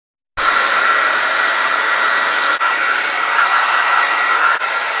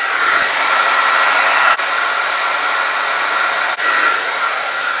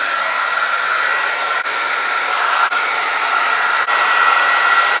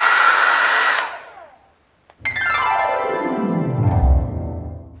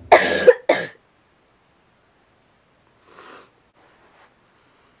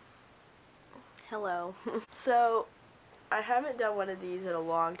So, I haven't done one of these in a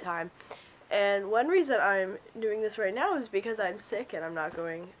long time, and one reason I'm doing this right now is because I'm sick and I'm not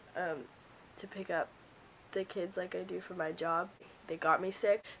going to pick up the kids like I do for my job. They got me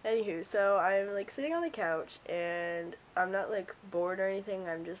sick. Anywho, so I'm like sitting on the couch and I'm not like bored or anything.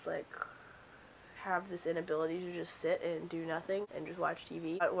 I'm just like have this inability to just sit and do nothing and just watch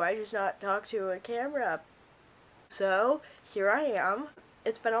TV. Why just not talk to a camera? So here I am.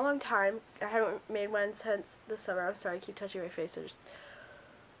 It's been a long time. I haven't made one since the summer. I'm sorry, I keep touching my face. I just,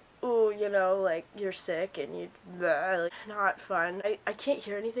 ooh, you know, like you're sick and you, like, not fun. I can't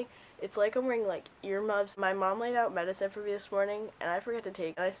hear anything. It's like I'm wearing like earmuffs. My mom laid out medicine for me this morning and I forgot to take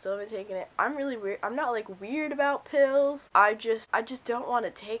it and I still haven't taken it. I'm really weird. I'm not like weird about pills. I just don't want to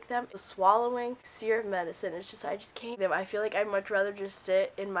take them. Swallowing syrup medicine, it's just, I just can't. I feel like I'd much rather just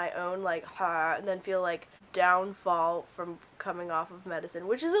sit in my own like and then feel like downfall from coming off of medicine,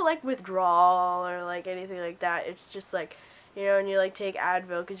 which isn't like withdrawal or like anything like that. It's just like, you know, and you like take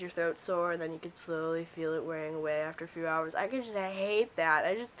Advil because your throat's sore and then you can slowly feel it wearing away after a few hours. I hate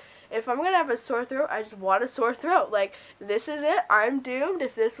that. If I'm gonna have a sore throat, I just want a sore throat. Like, this is it. I'm doomed.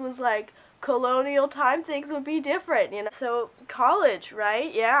 If this was like colonial time, things would be different, you know? So, college,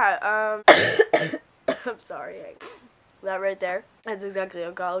 right? Yeah, I'm sorry. That right there, that's exactly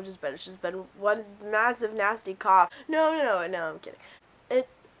how college has been. It's just been one massive nasty cough. No, I'm kidding.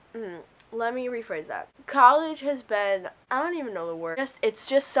 Let me rephrase that. College has been, I don't even know the word. It's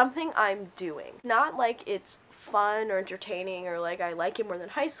just something I'm doing. Not like it's fun or entertaining or like I like it more than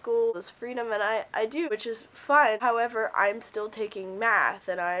high school. There's freedom and I do, which is fun. However, I'm still taking math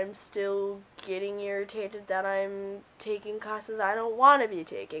and I'm still getting irritated that I'm taking classes I don't want to be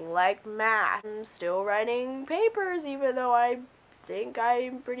taking, like math. I'm still writing papers even though I think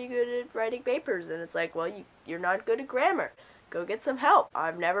I'm pretty good at writing papers, and it's like, well, you're not good at grammar. Go get some help.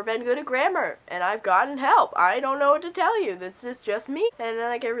 I've never been good at grammar, and I've gotten help. I don't know what to tell you. This is just me. And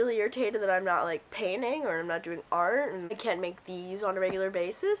then I get really irritated that I'm not, like, painting, or I'm not doing art, and I can't make these on a regular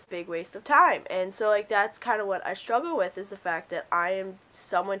basis. Big waste of time. And so, like, that's kind of what I struggle with, is the fact that I am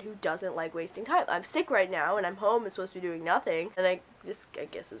someone who doesn't like wasting time. I'm sick right now, and I'm home and supposed to be doing nothing, and this, I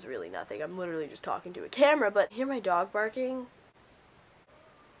guess, is really nothing. I'm literally just talking to a camera, but hear my dog barking?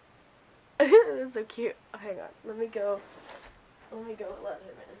 That's so cute. Oh, hang on. Let me go and let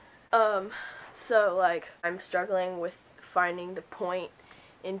him in. So, like, I'm struggling with finding the point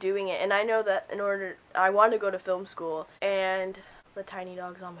in doing it, and I know that I want to go to film school, and the tiny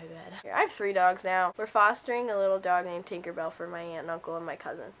dog's on my bed. I have 3 dogs now. We're fostering a little dog named Tinkerbell for my aunt and uncle and my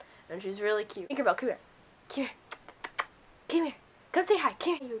cousin, and she's really cute. Tinkerbell, come here. Come here. Come here. Come say hi.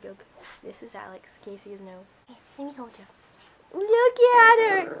 Come here, you dog. This is Alex. Can you see his nose? Here, let me hold you. Look at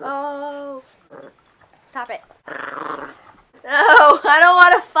her! Oh. Stop it. No, I don't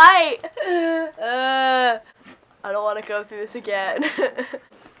want to fight. I don't want to go through this again.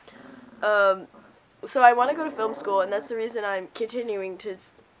 So I want to go to film school, and that's the reason I'm continuing to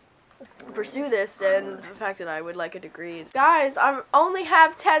pursue this, and the fact that I would like a degree. Guys, I only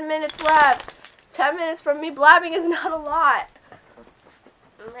have 10 minutes left. 10 minutes from me blabbing is not a lot.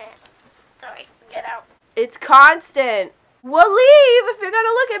 Alright, get out. It's constant. We'll leave if you're gonna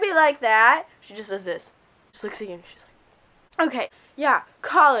look at me like that. She just does this. Just looks at you and she's like, okay, yeah,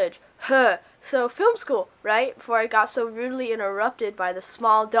 college, So film school, right? Before I got so rudely interrupted by the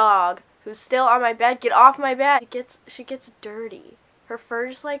small dog who's still on my bed. Get off my bed. She gets dirty. Her fur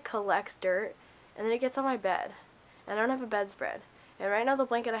just like collects dirt, and then it gets on my bed. And I don't have a bedspread. And right now the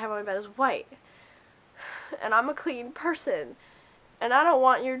blanket I have on my bed is white. And I'm a clean person. And I don't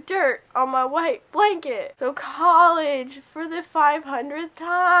want your dirt on my white blanket. So college, for the 500th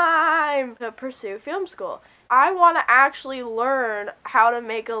time, to pursue film school. I want to actually learn how to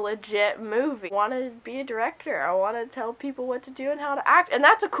make a legit movie. I want to be a director. I want to tell people what to do and how to act. And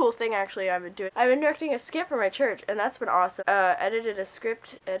that's a cool thing, actually, I've been doing. I've been directing a skit for my church, and that's been awesome. Edited a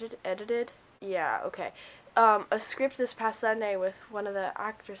script. Edited? Yeah, okay. A script this past Sunday with one of the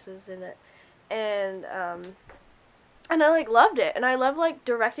actresses in it. And I, like, loved it, and I love, like,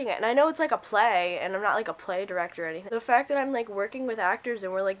 directing it, and I know it's, like, a play, and I'm not, like, a play director or anything. The fact that I'm, like, working with actors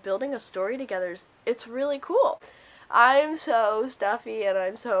and we're, like, building a story together, it's really cool. I'm so stuffy, and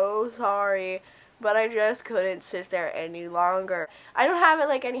I'm so sorry, but I just couldn't sit there any longer. I don't have,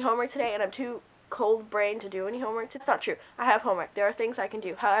 like, any homework today, and I'm too cold-brained to do any homework. It's not true. I have homework. There are things I can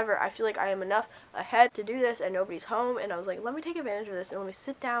do. However, I feel like I am enough ahead to do this, and nobody's home, and I was like, let me take advantage of this, and let me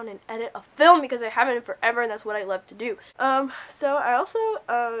sit down and edit a film, because I haven't in forever, and that's what I love to do. So I also,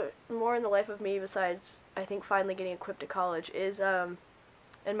 more in the life of me, besides, I think, finally getting equipped to college, is,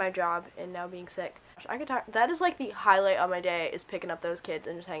 in my job, and now being sick. I could talk. That is like the highlight of my day, is picking up those kids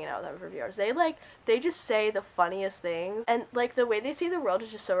and just hanging out with them for a few hours. They just say the funniest things, and like the way they see the world is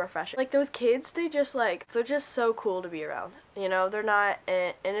just so refreshing. Like those kids, they're just so cool to be around. You know, they're not,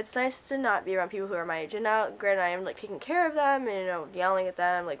 and it's nice to not be around people who are my age. And now, granted, I am like taking care of them and, you know, yelling at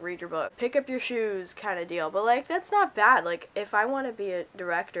them, like, read your book, pick up your shoes kind of deal. But like, that's not bad. Like, if I want to be a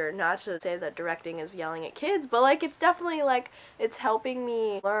director, not to say that directing is yelling at kids, but like, it's definitely like, it's helping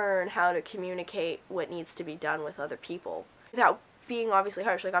me learn how to communicate what needs to be done with other people without being obviously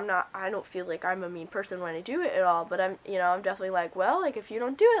harsh. Like, I don't feel like I'm a mean person when I do it at all, but I'm definitely like, well, like, if you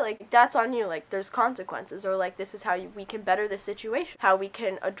don't do it, like, that's on you, like, there's consequences, or like, this is how we can better the situation, how we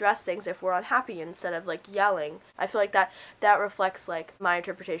can address things if we're unhappy, instead of like yelling. I feel like that reflects like my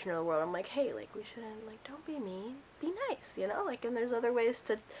interpretation of the world. I'm like, hey, like, we shouldn't, like, don't be mean, be nice, you know, like, and there's other ways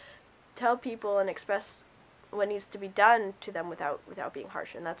to tell people and express what needs to be done to them without being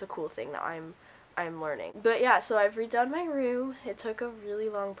harsh, and that's a cool thing that I'm learning. But yeah, so I've redone my room. It took a really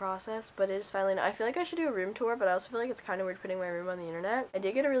long process, but it is finally done. I feel like I should do a room tour, but I also feel like it's kind of weird putting my room on the internet. I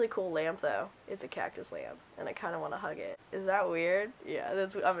did get a really cool lamp though. It's a cactus lamp, and I kind of want to hug it. Is that weird? Yeah,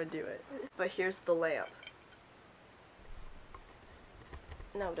 I'm gonna do it. But here's the lamp.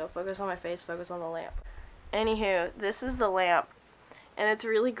 No, don't focus on my face, focus on the lamp. Anywho, this is the lamp, and it's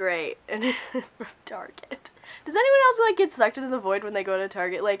really great, and it's from Target. Does anyone else like get sucked into the void when they go to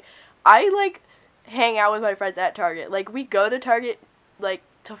Target? Like, I like hang out with my friends at Target. Like, we go to Target, like,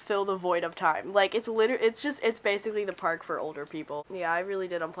 to fill the void of time. Like, it's basically the park for older people. Yeah, I really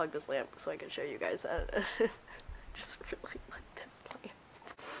did unplug this lamp so I could show you guys that. Just really like this lamp.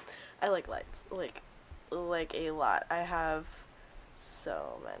 I like lights, like a lot. I have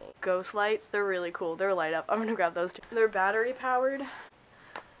so many. Ghost lights, they're really cool. They're light up. I'm gonna grab those too. They're battery powered.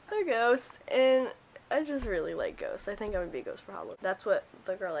 They're ghosts, and I just really like ghosts. I think I'm gonna be a ghost for Halloween. That's what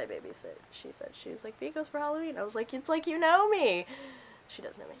the girl I babysat, she said. She was like, be a ghost for Halloween. I was like, it's like you know me. She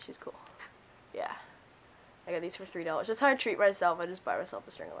does know me. She's cool. Yeah. I got these for $3. That's how I treat myself. I just buy myself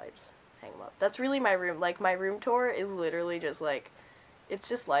a string of lights. Hang them up. That's really my room. Like, my room tour is literally just like, it's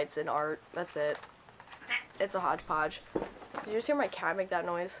just lights and art. That's it. It's a hodgepodge. Did you just hear my cat make that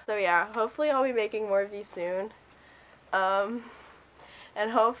noise? So yeah, hopefully I'll be making more of these soon. And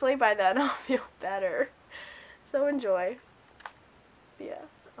hopefully by then I'll feel better. So enjoy. Yeah,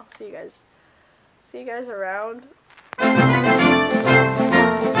 I'll see you guys. See you guys around.